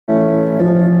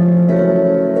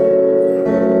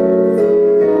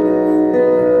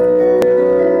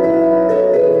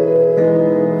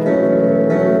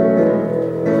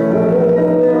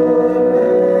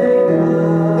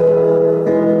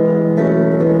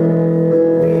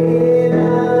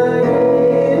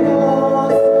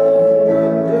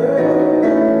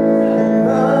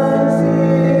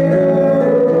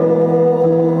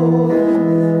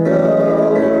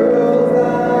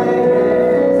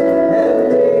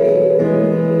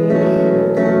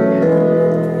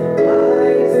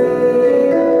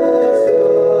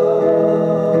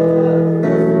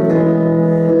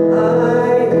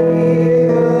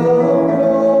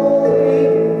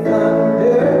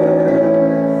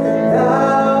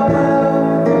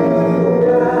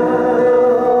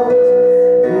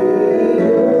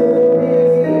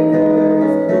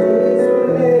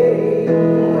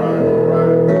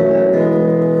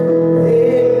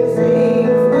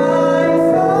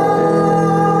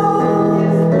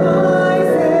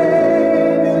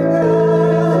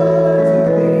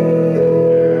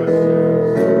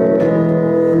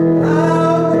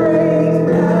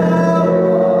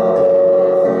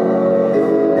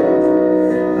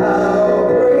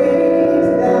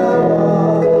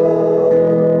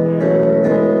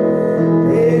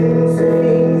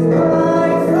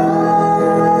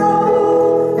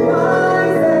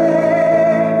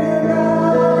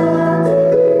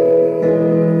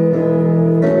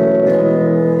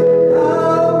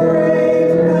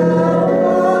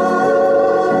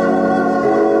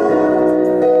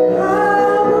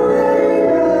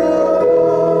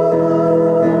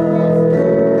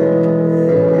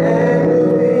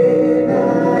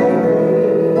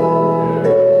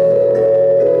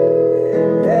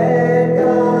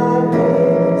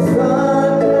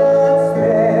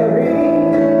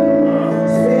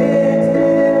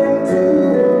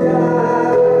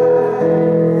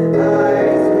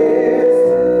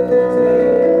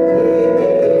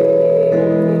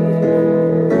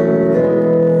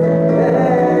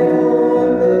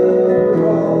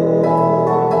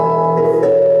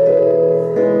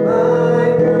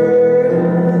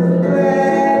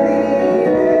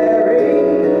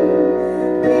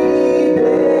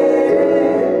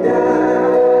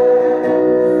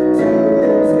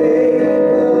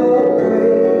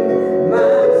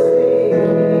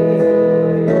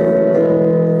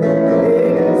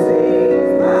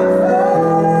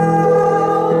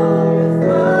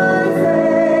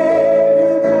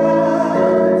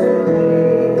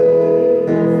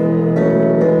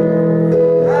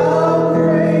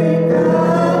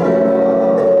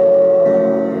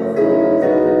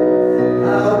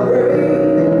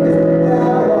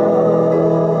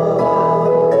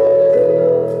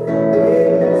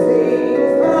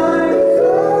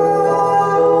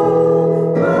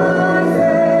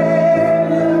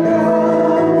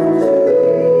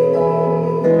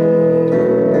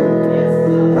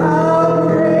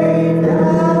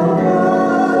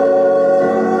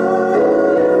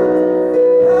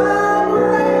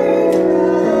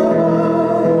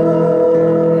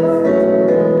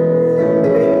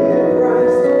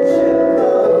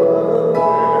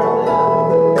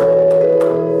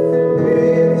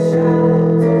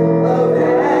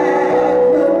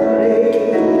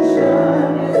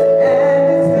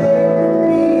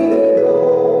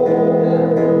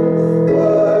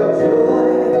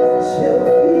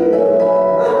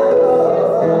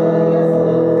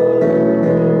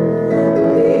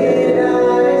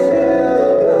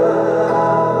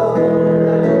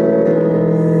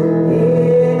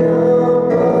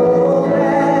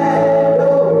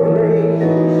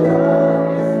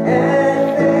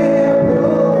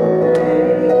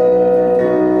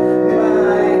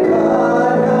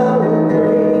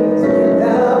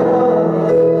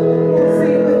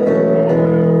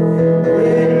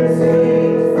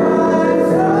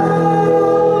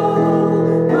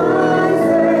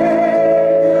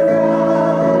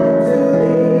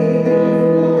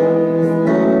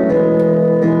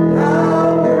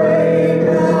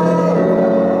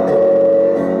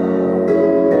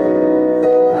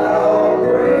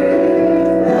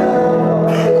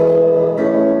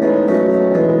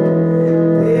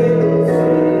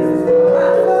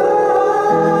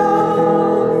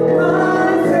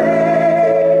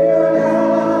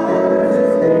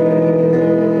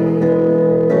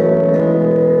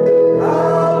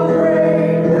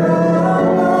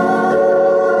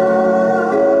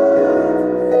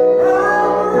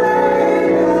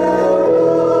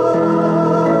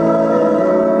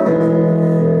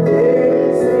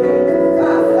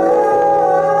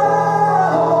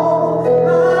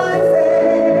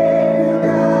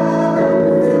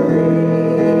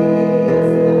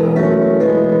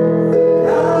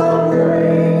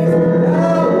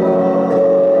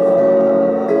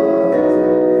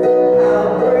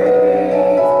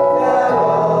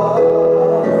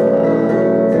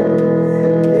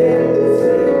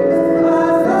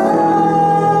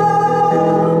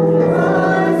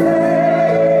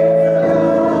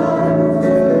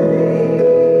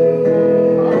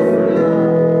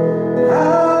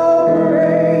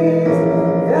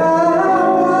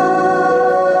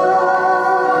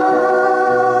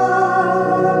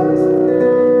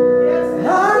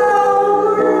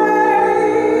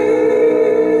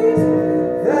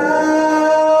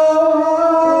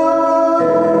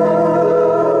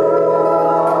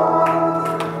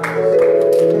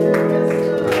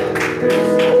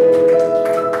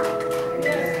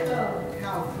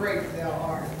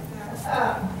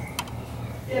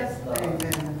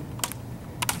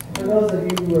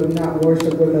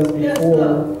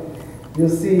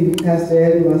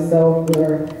ourselves with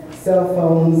our cell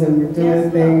phones and we're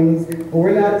doing things. But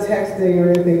we're not texting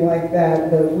or anything like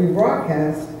that, but we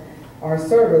broadcast our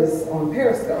service on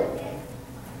Periscope.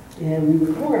 And we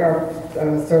record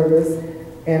our service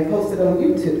and post it on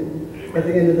YouTube at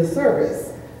the end of the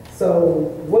service. So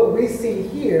what we see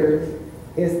here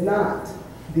is not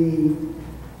the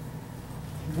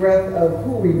breadth of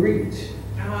who we reach.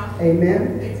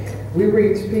 Amen. We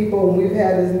reach people, and we've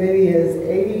had as many as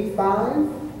 85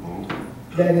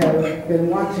 that have been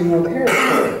watching on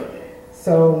Periscope.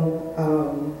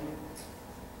 So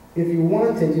if you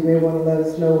wanted, you may want to let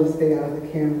us know and stay out of the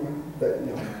camera, but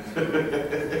no.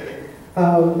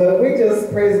 But we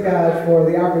just praise God for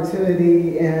the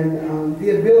opportunity and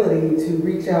the ability to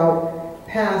reach out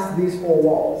past these four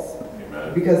walls.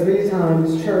 Amen. Because many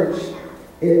times church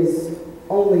is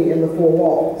only in the four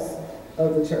walls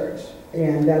of the church.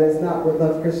 And that is not what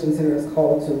Love Christian Center is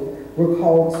called to. We're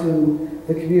called to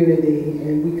the community,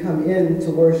 and we come in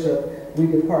to worship, we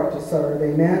depart to serve.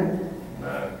 Amen?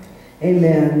 Amen.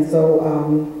 Amen.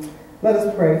 So let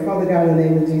us pray. Father God, in the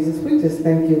name of Jesus, we just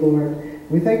thank you, Lord.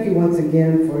 We thank you once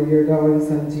again for your darling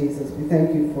son, Jesus. We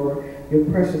thank you for your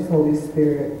precious Holy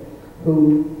Spirit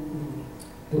who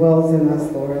dwells in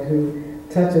us, Lord, who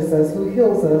touches us, who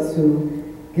heals us,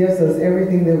 who gives us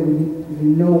everything that we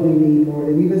know we need, Lord,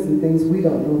 and even some things we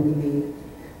don't know we need.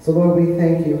 So, Lord, we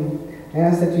thank you. I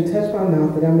ask that you touch my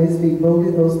mouth, that I may speak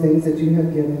boldly those things that you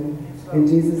have given. In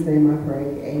Jesus' name I pray.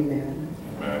 Amen.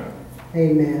 Amen.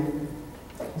 Amen.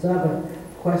 So I have a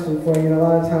question for you, and a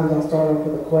lot of times I'll start off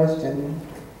with a question.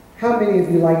 How many of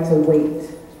you like to wait?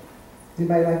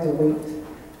 Anybody like to wait?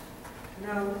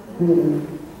 No.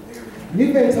 Mm-mm.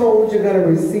 You've been told you're going to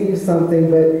receive something,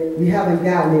 but you haven't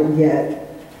gotten it yet.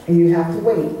 And you have to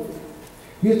wait.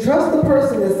 You trust the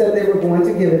person that said they were going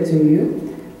to give it to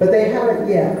you, but they haven't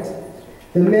yet.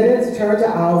 The minutes turn to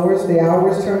hours, the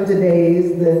hours turn to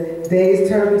days, the days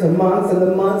turn to months, and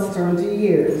the months turn to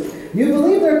years. You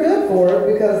believe they're good for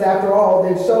it because, after all,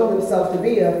 they've shown themselves to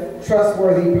be a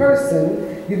trustworthy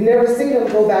person. You've never seen them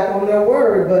go back on their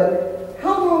word, but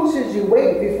how long should you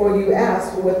wait before you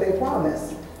ask for what they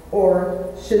promised?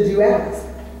 Or should you ask?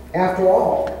 After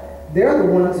all, they're the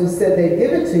ones who said they'd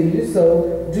give it to you,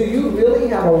 so do you really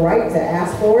have a right to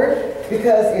ask for it?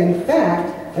 Because in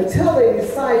fact, until they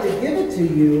decide to give it to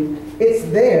you, it's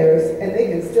theirs and they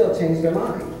can still change their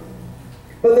mind.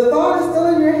 But the thought is still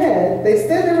in your head. They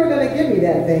said they were going to give me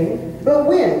that thing, but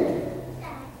when?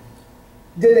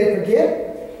 Did they forget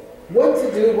what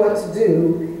to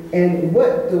do, and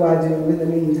what do I do in the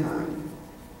meantime?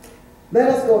 Let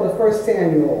us go to 1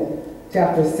 Samuel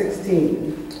chapter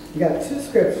 16. We got two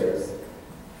scriptures,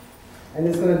 and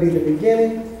it's going to be the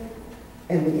beginning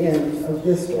and the end of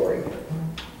this story.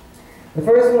 The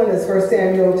first one is 1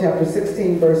 Samuel chapter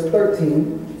 16, verse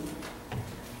 13.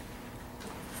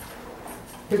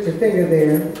 Put your finger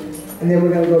there, and then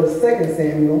we're going to go to 2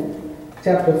 Samuel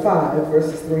chapter 5,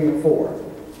 verses 3 and 4.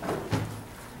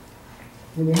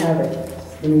 When you have it,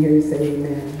 let me hear you say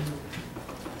amen.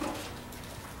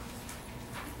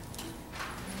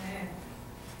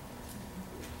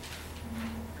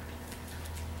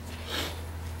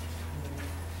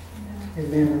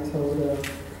 Amen. I told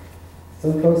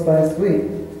some folks last week,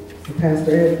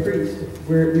 Pastor Ed preached,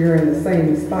 we're in the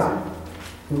same spot.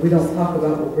 And we don't talk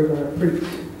about what we're going to preach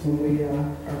when we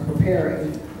are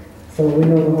preparing. So we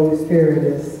know the Holy Spirit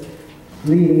is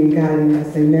leading and guiding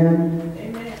us. Amen.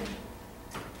 Amen.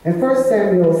 And 1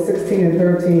 Samuel 16 and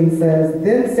 13 says,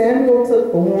 Then Samuel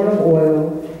took the horn of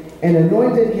oil and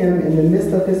anointed him in the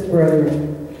midst of his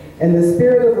brethren. And the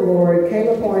Spirit of the Lord came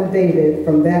upon David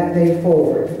from that day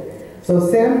forward.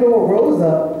 So Samuel rose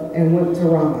up and went to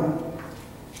Ramah.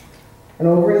 And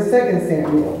over in 2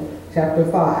 Samuel chapter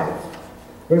 5,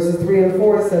 verses 3 and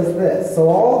 4 says this, So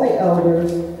all the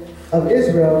elders of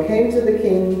Israel came to the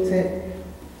king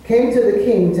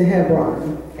to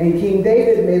Hebron, and King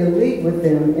David made a league with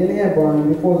them in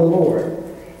Hebron before the Lord.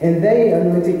 And they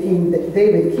anointed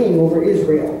David king over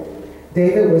Israel.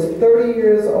 David was 30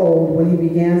 years old when he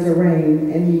began to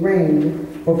reign, and he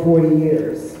reigned for 40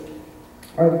 years.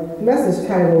 Our message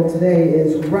title today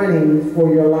is Running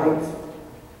for Your Life.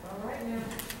 All right now.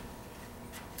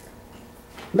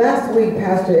 Last week,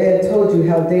 Pastor Ed told you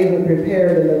how David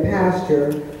prepared in the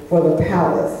pasture for the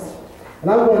palace. And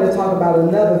I'm going to talk about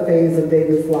another phase of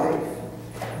David's life.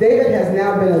 David has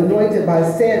now been anointed by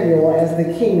Samuel as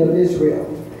the king of Israel.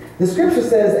 The scripture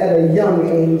says at a young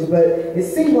age, but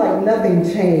it seemed like nothing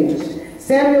changed.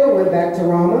 Samuel went back to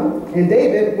Ramah, and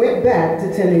David went back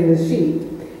to tending the sheep.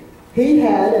 He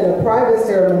had, in a private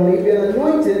ceremony, been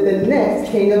anointed the next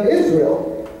king of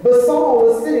Israel, but Saul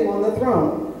was sitting on the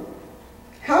throne.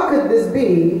 How could this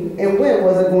be, and when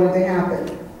was it going to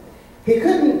happen? He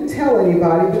couldn't tell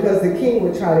anybody because the king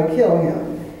would try to kill him.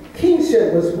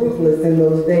 Kingship was ruthless in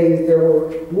those days. There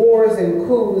were wars and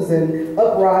coups and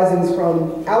uprisings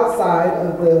from outside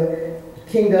of the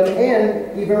kingdom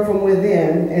and even from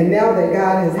within. And now that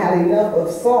God has had enough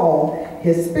of Saul,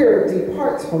 his spirit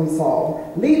departs from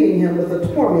Saul, leaving him with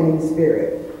a tormenting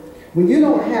spirit. When you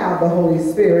don't have the Holy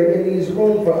Spirit, it leaves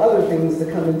room for other things to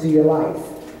come into your life,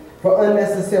 for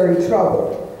unnecessary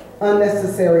trouble,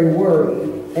 unnecessary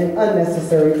worry, and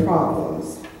unnecessary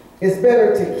problems. It's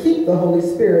better to keep the Holy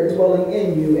Spirit dwelling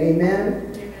in you,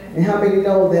 amen? And how many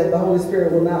know that the Holy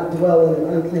Spirit will not dwell in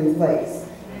an unclean place?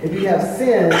 If you have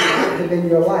sin active in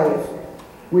your life,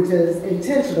 which is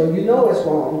intentional, you know it's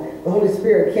wrong, the Holy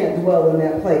Spirit can't dwell in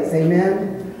that place,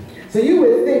 amen? So you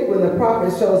would think when the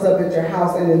prophet shows up at your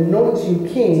house and anoints you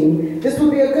king, this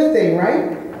would be a good thing,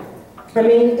 right? I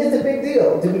mean, it's a big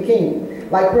deal to be king,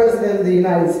 like President of the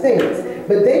United States.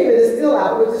 But David is still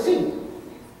out with the sheep.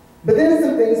 But then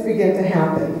some things began to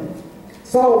happen.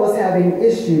 Saul was having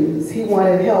issues. He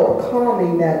wanted help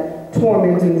calming that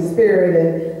tormenting spirit,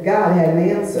 and God had an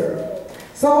answer.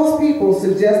 Saul's people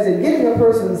suggested getting a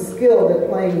person skilled at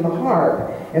playing the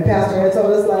harp. And Pastor had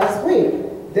told us last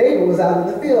week, David was out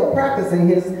in the field practicing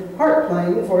his harp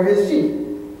playing for his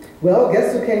sheep. Well,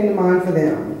 guess who came to mind for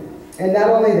them? And not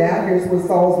only that, here's what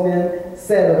Saul's men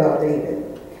said about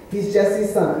David. He's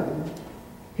Jesse's son.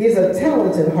 He's a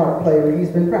talented harp player. He's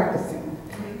been practicing.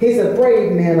 He's a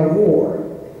brave man of war.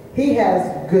 He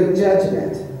has good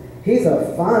judgment. He's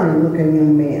a fine-looking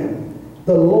young man.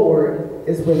 The Lord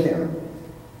is with him.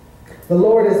 The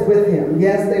Lord is with him.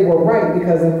 Yes, they were right,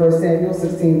 because in 1 Samuel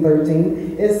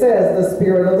 16:13, it says, the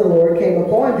Spirit of the Lord came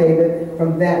upon David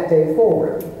from that day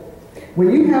forward.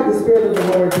 When you have the Spirit of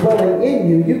the Lord dwelling in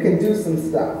you, you can do some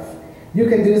stuff. You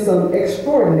can do some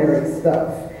extraordinary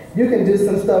stuff. You can do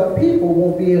some stuff people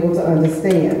won't be able to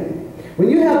understand. When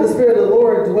you have the Spirit of the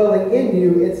Lord dwelling in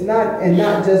you, it's not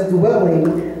just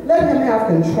dwelling. Let him have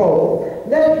control.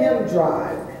 Let him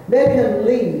drive. Let him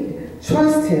lead.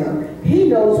 Trust him. He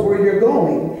knows where you're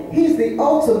going. He's the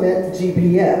ultimate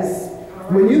GPS.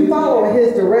 When you follow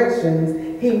his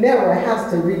directions, he never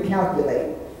has to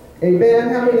recalculate. Amen?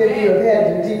 How many of you have had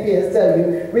your GPS tell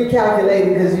you,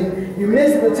 recalculating because you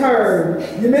missed the turn,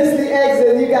 you missed the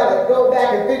exit, and you got to go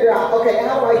back and figure out, okay,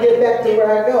 how do I get back to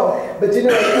where I go? But you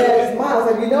know, it adds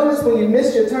miles. Have you noticed when you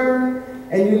miss your turn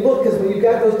and you look, because when you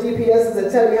got those GPSs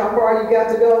that tell you how far you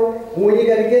got to go, when you're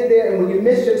going to get there, and when you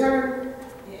miss your turn,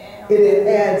 it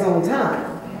adds on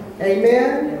time.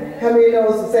 Amen? How many know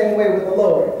it's the same way with the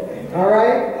Lord? All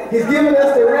right? He's giving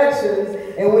us directions.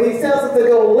 And when he tells us to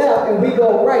go left and we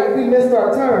go right, we missed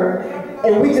our turn,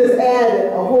 and we just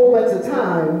added a whole bunch of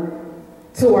time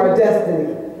to our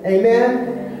destiny.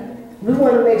 Amen? We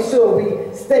want to make sure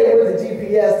we stay with the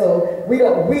GPS so we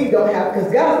don't have,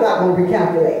 because God's not going to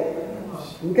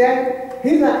recalculate. Okay?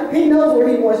 He knows where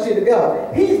he wants you to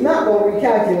go. He's not going to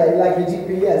recalculate like your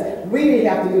GPS. We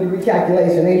have to do the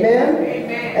recalculation. Amen?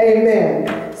 Amen.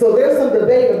 Amen. So there's some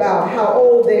debate about how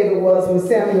old David was when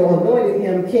Samuel anointed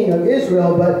him king of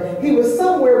Israel, but he was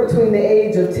somewhere between the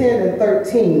age of 10 and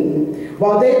 13.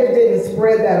 While David didn't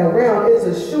spread that around, it's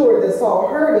assured that Saul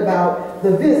heard about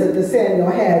the visit that Samuel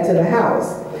had to the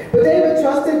house. But David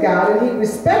trusted God, and he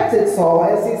respected Saul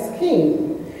as his king.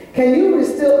 Can you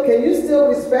still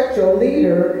respect your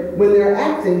leader when they're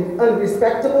acting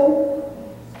unrespectable?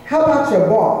 How about your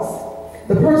boss,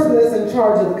 the person that's in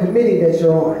charge of the committee that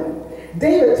you're on?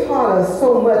 David taught us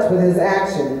so much with his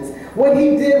actions. What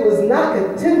he did was not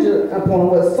contingent upon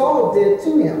what Saul did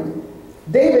to him.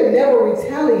 David never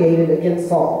retaliated against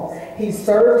Saul. He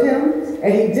served him,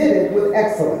 and he did it with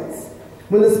excellence.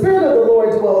 When the Spirit of the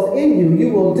Lord dwells in you,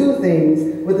 you will do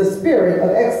things with the spirit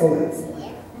of excellence.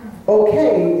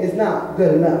 Okay is not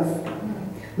good enough.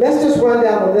 Let's just run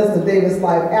down the list of David's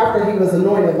life after he was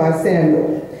anointed by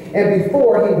Samuel and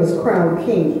before he was crowned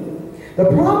king. The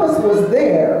promise was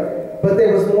there, but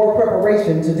there was more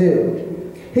preparation to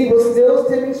do. He was still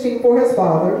tending sheep for his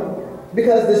father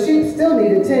because the sheep still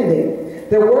needed tending.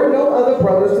 There were no other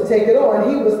brothers to take it on.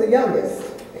 He was the youngest.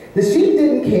 The sheep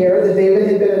didn't care that David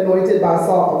had been anointed by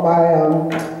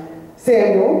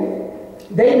Samuel.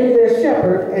 They knew their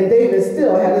shepherd, and David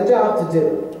still had a job to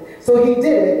do. So he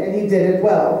did it, and he did it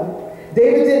well.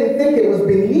 David didn't think it was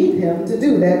beneath him to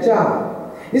do that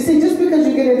job. You see, just because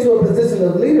you get into a position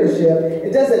of leadership,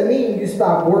 it doesn't mean you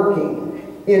stop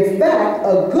working. In fact,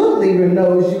 a good leader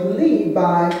knows you lead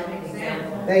by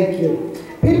example. Thank you.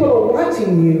 People are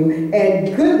watching you,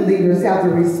 and good leaders have the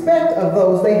respect of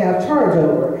those they have charge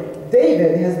over.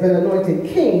 David has been anointed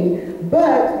king,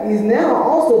 But he's now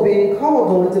also being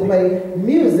called on to play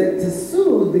music to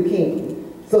soothe the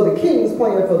king. So the king's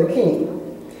playing for the king.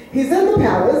 He's in the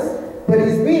palace, but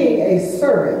he's being a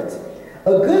servant.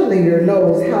 A good leader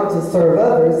knows how to serve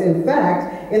others. In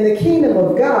fact, in the kingdom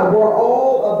of God, we're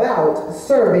all about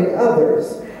serving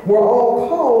others. We're all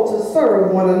called to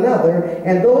serve one another,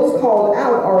 and those called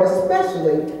out are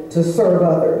especially to serve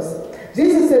others.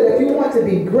 Jesus said, if you want to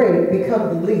be great, become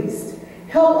the least.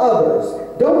 Help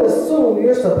others. Don't assume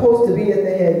you're supposed to be at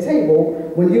the head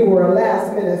table when you were a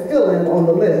last-minute fill-in on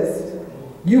the list.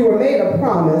 You were made a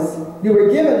promise. You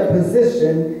were given a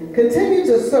position. Continue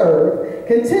to serve.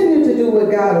 Continue to do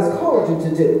what God has called you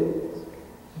to do.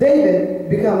 David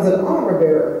becomes an armor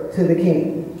bearer to the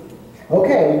king.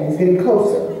 Okay, he's getting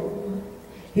closer.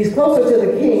 He's closer to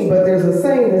the king, but there's a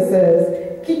saying that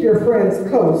says, keep your friends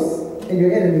close and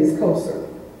your enemies closer.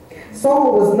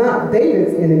 Saul was not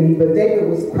David's enemy, but David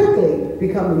was quickly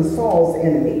becoming Saul's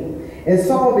enemy. And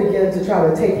Saul began to try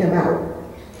to take him out.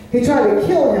 He tried to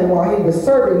kill him while he was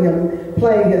serving him,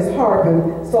 playing his harp,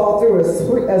 and Saul threw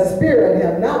a spear at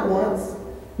him, not once,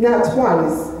 not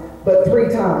twice, but 3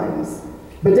 times.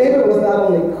 But David was not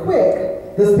only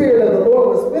quick, the Spirit of the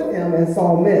Lord was with him, and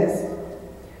Saul missed.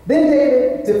 Then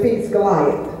David defeats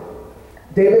Goliath.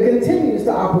 David continues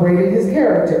to operate in his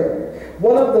character.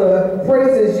 One of the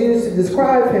phrases used to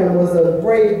describe him was a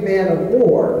brave man of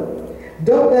war.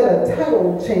 Don't let a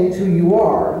title change who you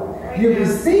are. You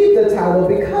received the title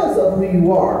because of who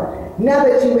you are. Now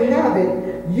that you have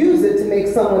it, use it to make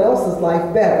someone else's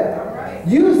life better.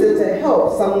 Use it to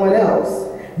help someone else.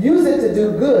 Use it to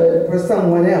do good for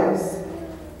someone else.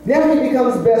 Now he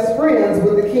becomes best friends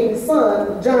with the king's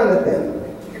son, Jonathan.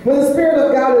 When the Spirit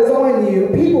of God is on you,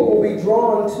 people will be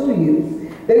drawn to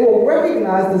you. They will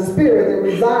recognize the Spirit that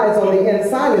resides on the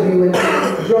inside of you and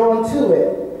be drawn to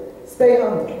it. Stay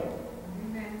humble.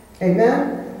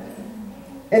 Amen?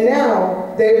 And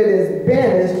now David is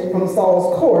banished from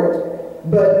Saul's court,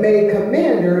 but made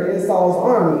commander in Saul's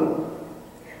army.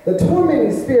 The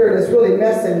tormenting spirit is really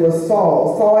messing with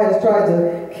Saul. Saul has tried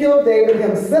to kill David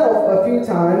himself a few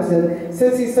times, and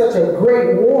since he's such a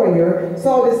great warrior,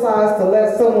 Saul decides to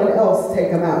let someone else take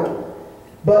him out.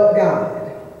 But God.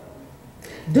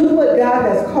 Do what God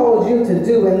has called you to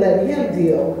do and let him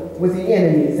deal with the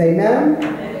enemies.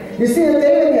 Amen? You see, if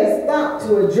David had stopped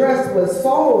to address what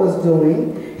Saul was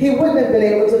doing, he wouldn't have been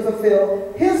able to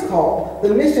fulfill his call,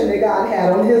 the mission that God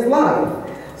had on his life.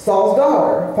 Saul's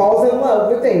daughter falls in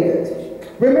love with David.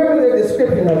 Remember the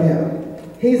description of him.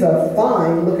 He's a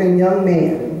fine-looking young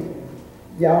man.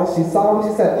 Y'all, she saw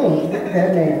him, she said, look at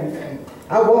that man.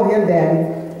 I want him,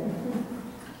 Daddy.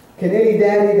 Can any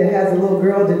daddy that has a little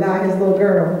girl deny his little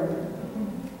girl?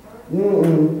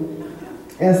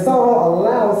 And Saul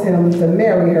allows him to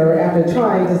marry her after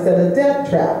trying to set a death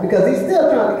trap, because he's still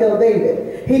trying to kill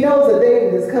David. He knows that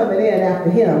David is coming in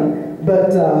after him, but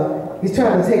he's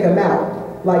trying to take him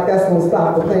out, like that's going to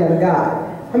stop the plan of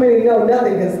God. How many know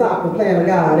nothing can stop the plan of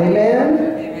God? Amen?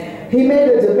 Amen. He made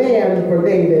a demand for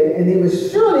David, and he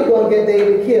was surely going to get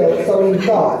David killed, so he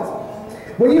thought.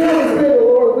 When you have the Spirit of the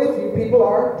Lord with you, people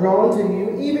are drawn to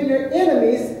you, even your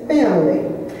enemy's family.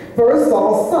 First,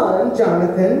 Saul's son,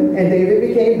 Jonathan, and David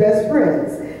became best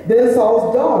friends. Then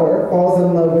Saul's daughter falls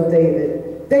in love with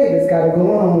David. David's got it going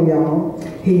on,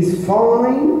 y'all. He's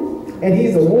fine, and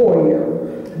he's a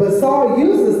warrior. But Saul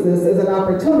uses this as an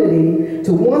opportunity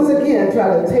to once again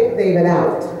try to take David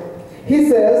out. He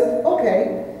says,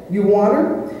 okay, you want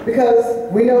her?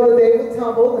 Because we know that David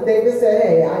tumbled, and David said,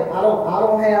 hey, I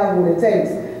don't have what it takes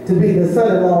to be the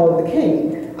son-in-law of the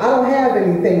king. I don't have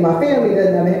anything. My family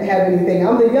doesn't have anything.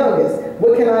 I'm the youngest.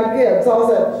 What can I give? Saul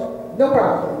said, no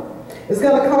problem. It's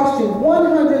going to cost you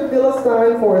 100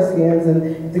 Philistine foreskins,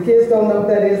 and if the kids don't know what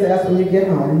that is, that's when you get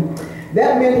home.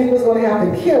 That meant he was going to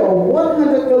have to kill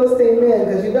 100 Philistine men,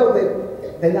 because you know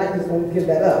that they're not just going to give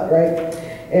that up, right?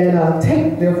 And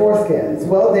take their foreskins.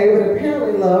 Well, David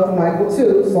apparently loved Michal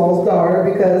too, Saul's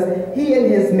daughter, because he and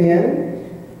his men,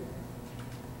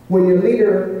 when you're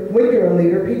a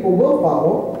leader, people will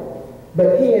follow.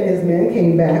 But he and his men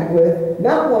came back with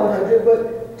not 100,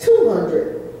 but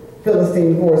 200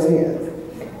 Philistine foreskins.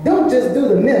 Don't just do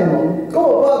the minimum.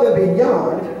 Go above and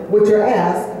beyond what you're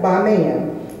asked by man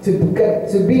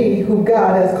to be who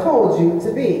God has called you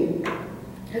to be.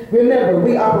 Remember,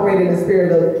 we operate in a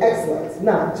spirit of excellence,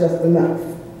 not just enough.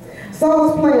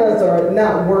 Saul's plans are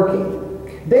not working.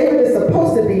 David is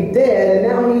supposed to be dead, and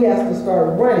now he has to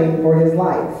start running for his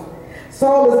life.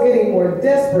 Saul is getting more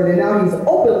desperate, and now he's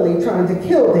openly trying to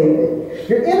kill David.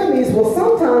 Your enemies will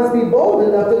sometimes be bold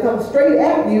enough to come straight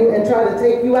at you and try to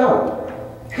take you out.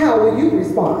 How will you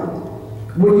respond?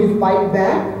 Will you fight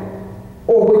back?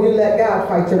 Or will you let God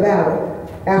fight your battle?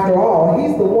 After all,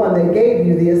 he's the one that gave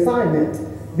you the assignment,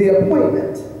 the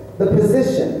appointment, the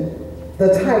position,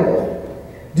 the title.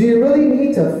 Do you really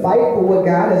need to fight for what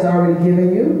God has already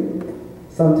given you?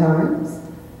 Sometimes.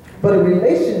 But a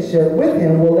relationship with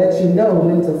him will let you know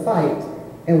when to fight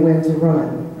and when to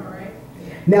run. All right.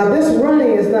 Now this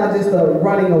running is not just a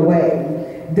running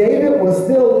away. David was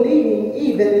still leading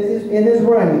even in his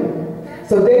running.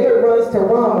 So David runs to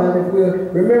Ramah, and if we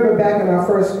remember back in our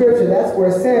first scripture, that's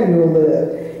where Samuel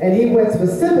lived. And he went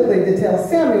specifically to tell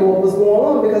Samuel what was going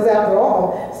on, because after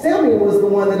all, Samuel was the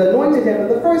one that anointed him in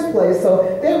the first place.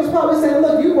 So David was probably saying,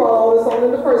 look, you brought all this on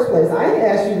in the first place. I didn't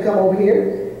ask you to come over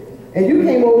here. And you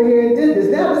came over here and did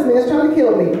this. Now this man's trying to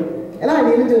kill me. And I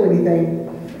didn't even do anything.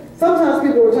 Sometimes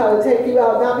people will try to take you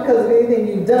out, not because of anything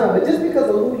you've done, but just because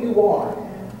of who you are,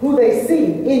 who they see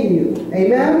in you.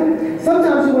 Amen?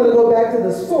 Sometimes you want to go back to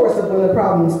the source of when the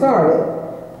problem started.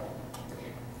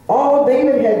 All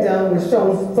David had done was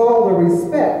show Saul the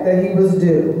respect that he was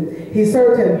due. He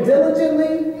served him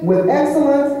diligently, with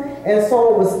excellence, and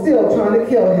Saul was still trying to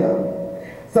kill him.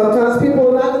 Sometimes people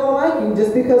are not going to like you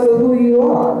just because of who you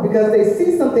are, because they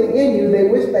see something in you they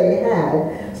wish they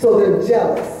had, so they're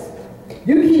jealous.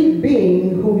 You keep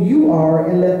being who you are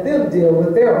and let them deal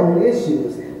with their own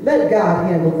issues. Let God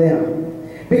handle them.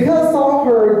 Because Saul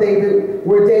heard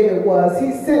where David was,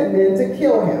 he sent men to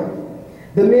kill him.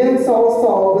 The men saw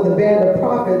Saul with a band of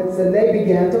prophets, and they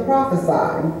began to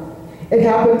prophesy. It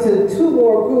happened to two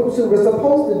more groups who were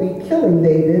supposed to be killing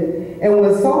David, and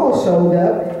when Saul showed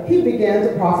up, he began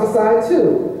to prophesy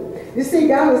too. You see,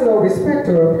 God is no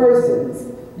respecter of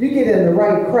persons. You get in the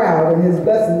right crowd, and his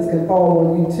blessings can fall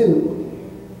on you too.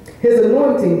 His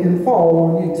anointing can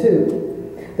fall on you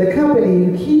too. The company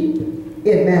you keep,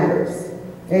 it matters.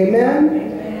 Amen?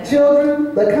 Amen.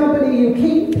 Children, the company you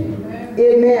keep,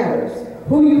 it matters.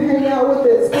 Who you hang out with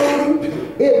at school,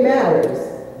 it matters.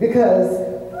 Because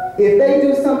if they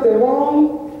do something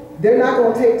wrong, they're not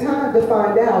going to take time to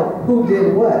find out who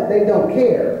did what. They don't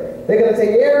care. They're going to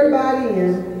take everybody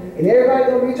in, and everybody's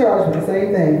going to be charged with the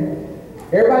same thing.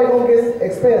 Everybody going to get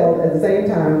expelled at the same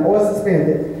time, or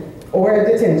suspended, or at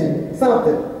detention.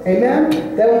 Something.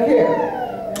 Amen? They don't care.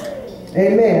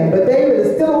 Amen. But David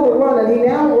is still on the run, and he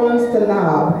now runs to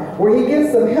Nob, where he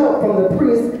gets some help from the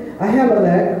priest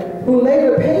Ahimelech, who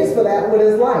later pays for that with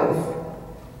his life.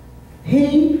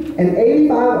 He and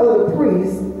 85 other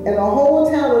priests and the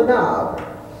whole town of Nob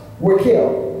were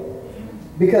killed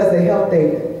because they helped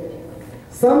David.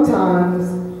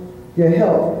 Sometimes your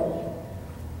help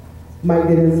might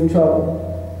get in some trouble.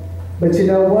 But you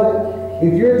know what?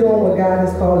 If you're doing what God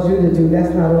has called you to do,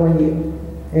 that's not on you.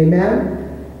 Amen?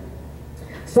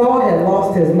 Saul had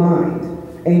lost his mind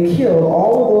and killed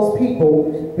all of those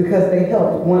people because they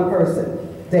helped one person,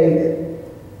 David.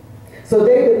 So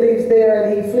David leaves there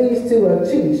and he flees to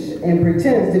Achish and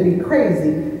pretends to be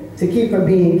crazy to keep from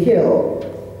being killed.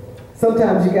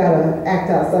 Sometimes you gotta act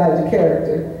outside your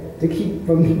character to keep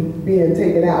from being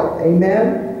taken out.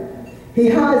 Amen? He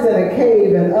hides in a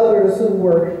cave, and others who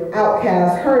were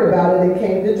outcasts heard about it and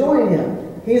came to join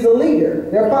him. He's a leader.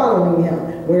 They're following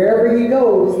him. Wherever he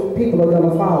goes, people are going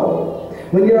to follow.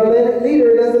 When you're a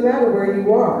leader, it doesn't matter where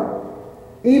you are.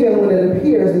 Even when it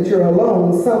appears that you're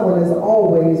alone, someone is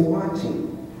always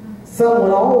watching.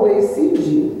 Someone always sees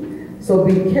you. So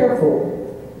be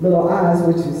careful, little eyes,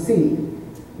 what you see.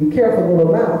 Be careful,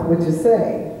 little mouth, what you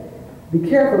say. Be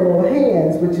careful, little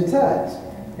hands, what you touch.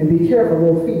 And be careful,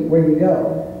 little feet, where you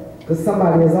go. Because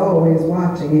somebody is always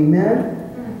watching. Amen?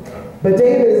 But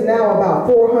David is now about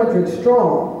 400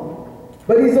 strong,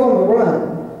 but he's on the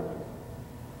run.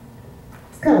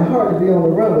 It's kind of hard to be on the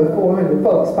run with 400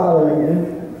 folks following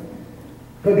you,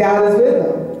 but God is with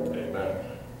him. Amen.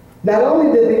 Not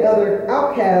only did the other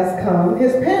outcasts come,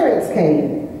 his parents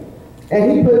came,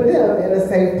 and he put them in a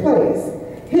safe place.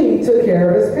 He took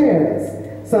care of his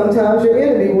parents. Sometimes your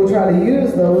enemy will try to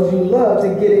use those you love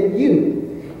to get at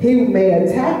you. He may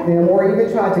attack them or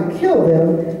even try to kill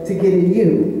them to get at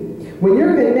you. When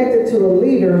you're connected to a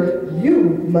leader, you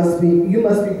must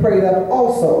be prayed up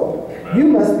also. You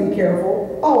must be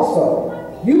careful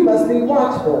also. You must be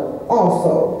watchful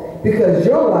also, because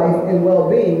your life and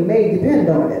well-being may depend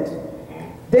on it.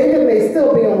 David may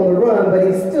still be on the run, but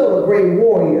he's still a great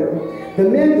warrior. The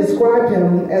men described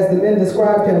him as the men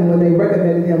described him when they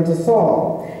recommended him to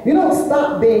Saul. You don't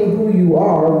stop being who you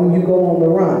are when you go on the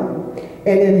run.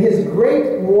 And in his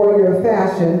great warrior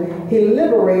fashion, he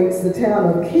liberates the town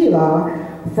of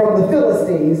Keilah from the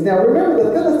Philistines. Now remember,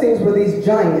 the Philistines were these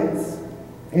giants.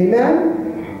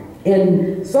 Amen?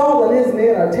 And Saul and his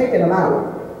men are taking them out.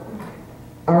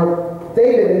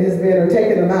 David and his men are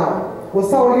taking them out. Well,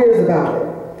 Saul hears about it.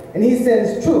 and he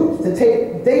sends troops to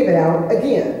take David out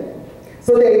again.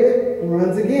 So David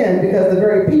runs again because the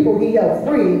very people he helped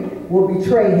free will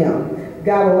betray him.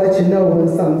 God will let you know when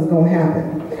something's going to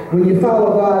happen. When you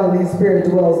follow God and his spirit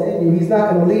dwells in you, he's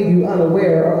not going to leave you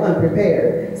unaware or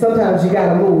unprepared. Sometimes you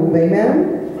got to move.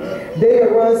 Amen?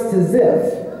 David runs to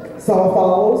Ziph. Saul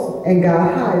follows, and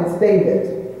God hides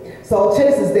David. Saul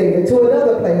chases David to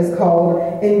another place called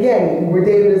En-Gedi, where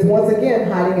David is once again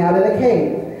hiding out in a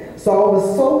cave. Saul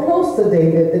was so close to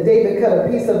David that David cut a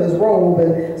piece of his robe,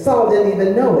 and Saul didn't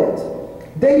even know it.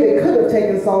 David could have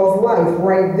taken Saul's life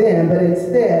right then, but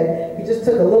instead, he just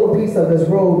took a little piece of his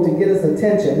robe to get his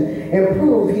attention and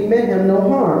prove he meant him no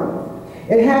harm.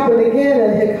 It happened again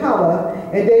in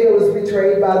Hekala, and David was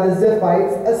betrayed by the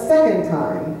Ziphites a second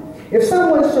time. If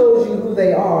someone shows you who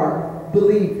they are,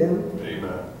 believe them.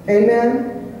 Amen.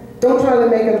 Amen. Don't try to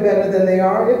make them better than they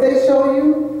are. If they show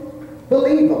you,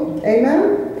 believe them.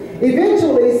 Amen.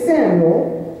 Eventually,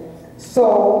 Samuel,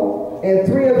 Saul, and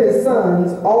 3 of his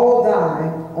sons all die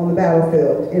on the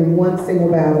battlefield in one single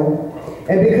battle.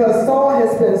 And because Saul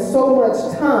has spent so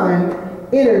much time,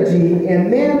 energy, and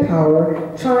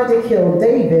manpower trying to kill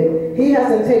David, he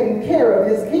hasn't taken care of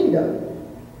his kingdom.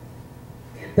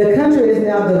 The country is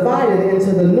now divided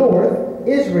into the north,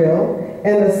 Israel,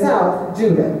 and the south,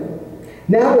 Judah.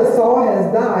 Now that Saul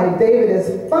has died, David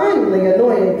is finally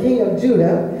anointed king of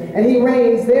Judah, and he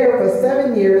reigns there for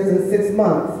 7 years and 6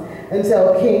 months,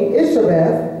 until King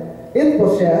Ishbosheth,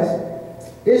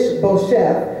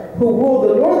 who ruled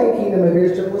the northern kingdom of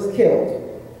Israel, was killed.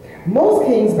 Most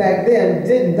kings back then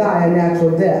didn't die a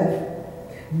natural death.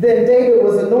 Then David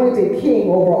was anointed king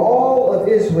over all of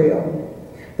Israel,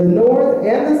 the north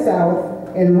and the south,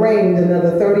 and reigned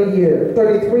another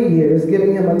 33 years,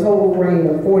 giving him a total reign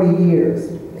of 40 years.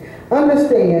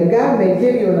 Understand, God may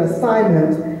give you an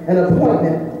assignment, an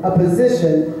appointment, a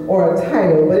position, or a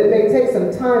title, but it may take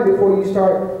some time before you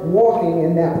start walking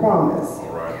in that promise.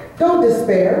 Don't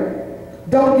despair,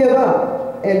 don't give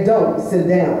up, and don't sit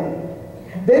down.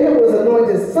 David was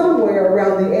anointed somewhere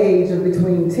around the age of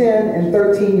between 10 and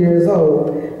 13 years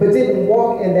old, but didn't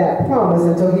walk in that promise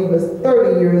until he was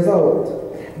 30 years old.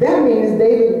 That means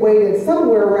David waited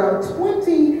somewhere around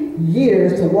 20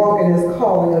 years to walk in his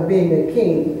calling of being a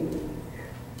king.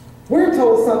 We're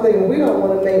told something and we don't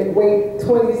want to wait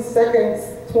 20 seconds,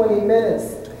 20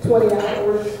 minutes, 20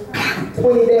 hours,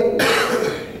 20 days,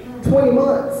 20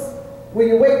 months. Will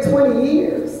you wait 20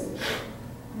 years?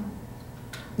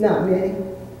 Not many.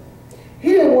 He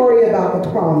didn't worry about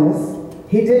the promise.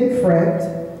 He didn't fret.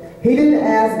 He didn't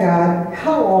ask God,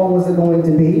 how long was it going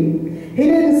to be? He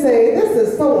didn't say, this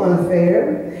is so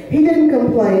unfair. He didn't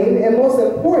complain, and most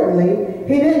importantly,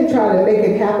 he didn't try to make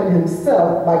it happen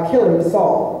himself by killing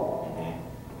Saul.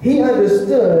 He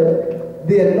understood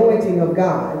the anointing of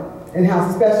God and how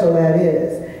special that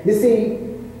is. You see,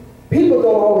 people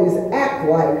don't always act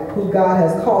like who God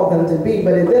has called them to be,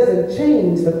 but it doesn't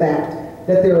change the fact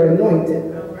that they're anointed.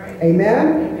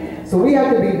 Amen? So we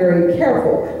have to be very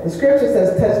careful. The scripture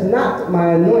says, touch not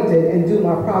my anointed and do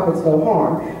my prophets no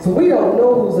harm. So we don't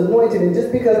know who's anointed, and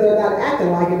just because they're not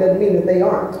acting like it doesn't mean that they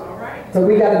aren't. So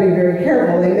we got to be very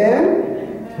careful.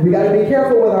 Amen? We got to be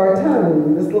careful with our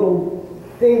tongue. This little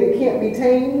thing that can't be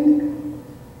tamed.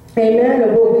 Amen?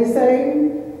 And what we say?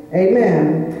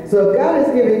 Amen. So if God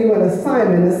is giving you an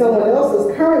assignment and someone else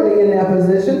is currently in that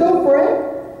position, don't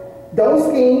fret. Don't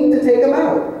scheme to take them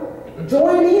out.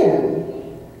 Join in.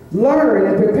 Learn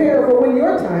and prepare for when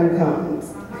your time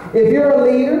comes. If you're a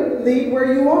leader, lead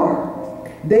where you are.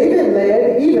 David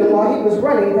led even while he was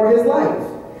running for his life.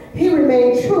 He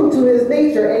remained true to his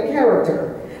nature and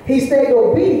character. He stayed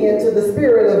obedient to the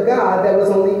Spirit of God that was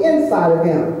on the inside of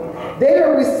him.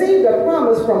 David received a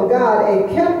promise from God and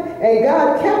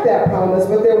God kept that promise,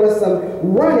 but there was some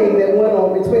running that went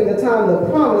on between the time the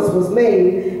promise was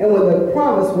made and when the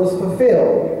promise was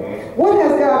fulfilled. What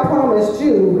has God promised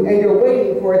you and you're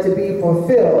waiting for it to be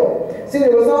fulfilled? See,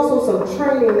 there was also some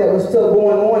training that was still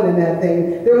going on in that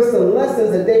thing. There were some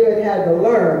lessons that David had to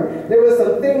learn. There were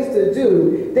some things to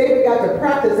do. David got to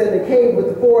practice in the cave with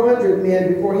the 400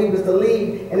 men before he was to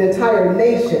lead an entire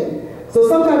nation. So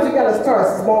sometimes you got to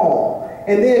start small,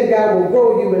 and then God will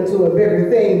grow you into a bigger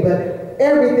thing. But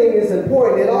everything is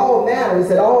important. It all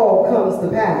matters. It all comes to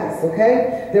pass,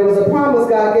 okay? There was a promise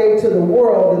God gave to the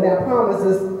world, and that promise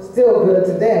is still good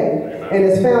today. And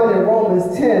it's found in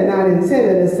Romans 10, 9 and 10,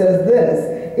 and it says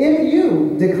this: if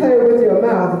you declare with your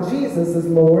mouth Jesus is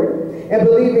Lord, and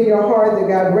believe in your heart that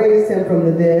God raised him from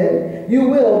the dead, you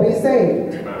will be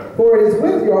saved. For it is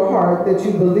with your heart that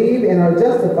you believe and are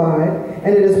justified,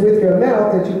 and it is with your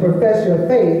mouth that you profess your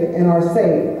faith and are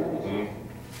saved.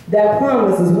 That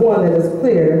promise is one that is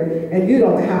clear, and you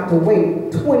don't have to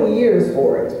wait 20 years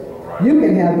for it. You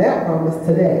can have that promise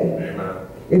today. Amen.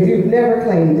 If you've never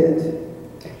claimed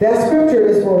it. That scripture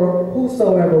is for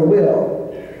whosoever will.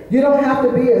 You don't have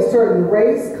to be a certain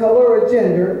race, color, or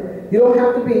gender. You don't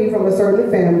have to be from a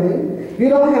certain family. You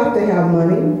don't have to have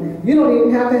money. You don't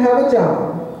even have to have a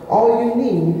job. All you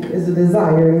need is a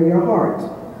desire in your heart.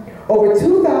 Over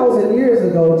 2,000 years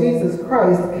ago, Jesus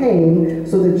Christ came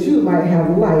so that you might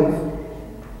have life.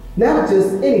 Not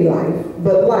just any life,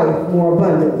 but life more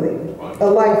abundantly. A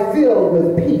life filled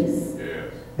with peace,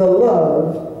 the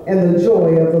love, and the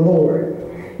joy of the Lord.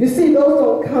 You see, those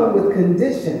don't come with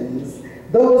conditions.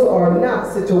 Those are not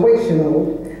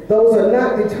situational. Those are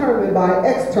not determined by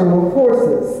external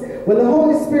forces. When the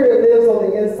Holy Spirit lives on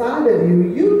the inside of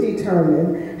you, you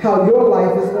determine how your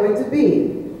life is going to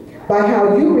be by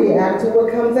how you react to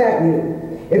what comes at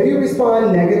you. If you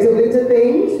respond negatively to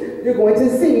things, you're going to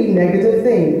see negative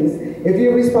things. If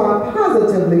you respond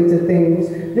positively to things,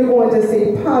 you're going to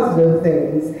see positive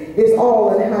things. It's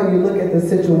all in how you look at the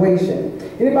situation.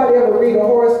 Anybody ever read a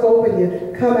horoscope and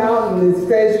you come out and it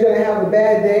says you're going to have a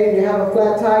bad day and you have a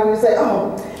flat tire and you say,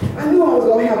 oh, I knew I was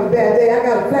going to have a bad day. I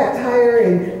got a flat tire,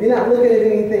 and you're not looking at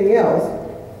anything else.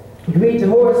 You read the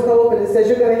horoscope and it says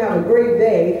you're going to have a great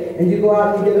day, and you go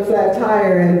out and you get a flat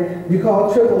tire and you call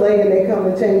AAA and they come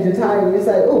and change your tire, and you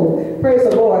say, oh, praise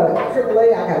the Lord,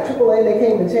 AAA, I got AAA and they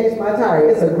came and changed my tire.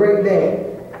 It's a great day.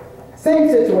 Same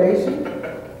situation.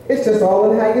 It's just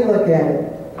all in how you look at it.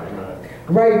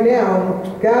 Right now,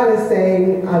 God is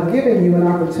saying, I've given you an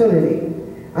opportunity.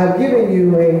 I've given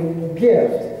you a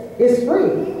gift. It's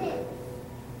free.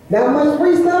 Not much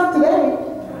free stuff today.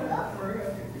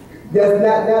 There's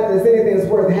not there's anything that's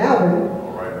worth having.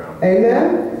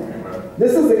 Amen?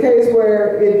 This is the case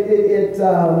where they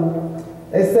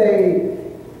say,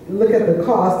 look at the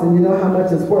cost and you know how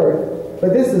much it's worth.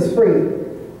 But this is free,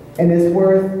 and it's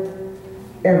worth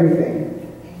everything.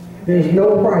 There's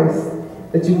no price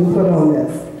that you can put on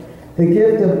this. The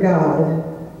gift of God,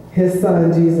 His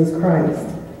Son, Jesus Christ.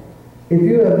 If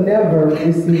you have never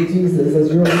received Jesus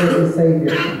as your Lord and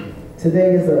Savior,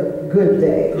 today is a good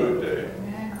day. Good day.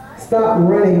 Stop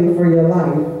running for your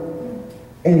life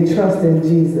and trust in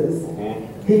Jesus.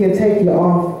 He can take you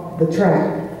off the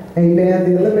track.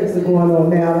 Amen. The Olympics are going on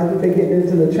now. I think they're getting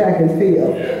into the track and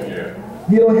field.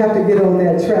 You don't have to get on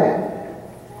that track.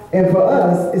 And for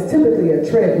us, it's typically a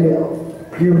treadmill.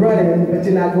 You're running, but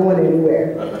you're not going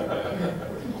anywhere.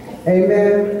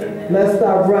 Amen. Let's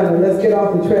stop running. Let's get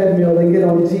off the treadmill and get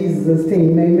on Jesus'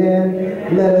 team.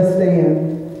 Amen. Let us stand.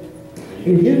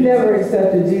 If you've never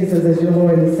accepted Jesus as your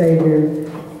Lord and Savior,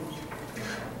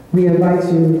 we invite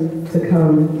you to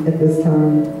come at this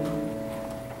time.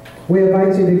 We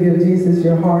invite you to give Jesus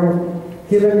your heart.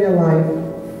 Give Him your life.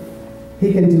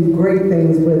 He can do great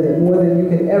things with it, more than you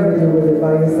can ever do with it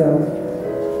by yourself.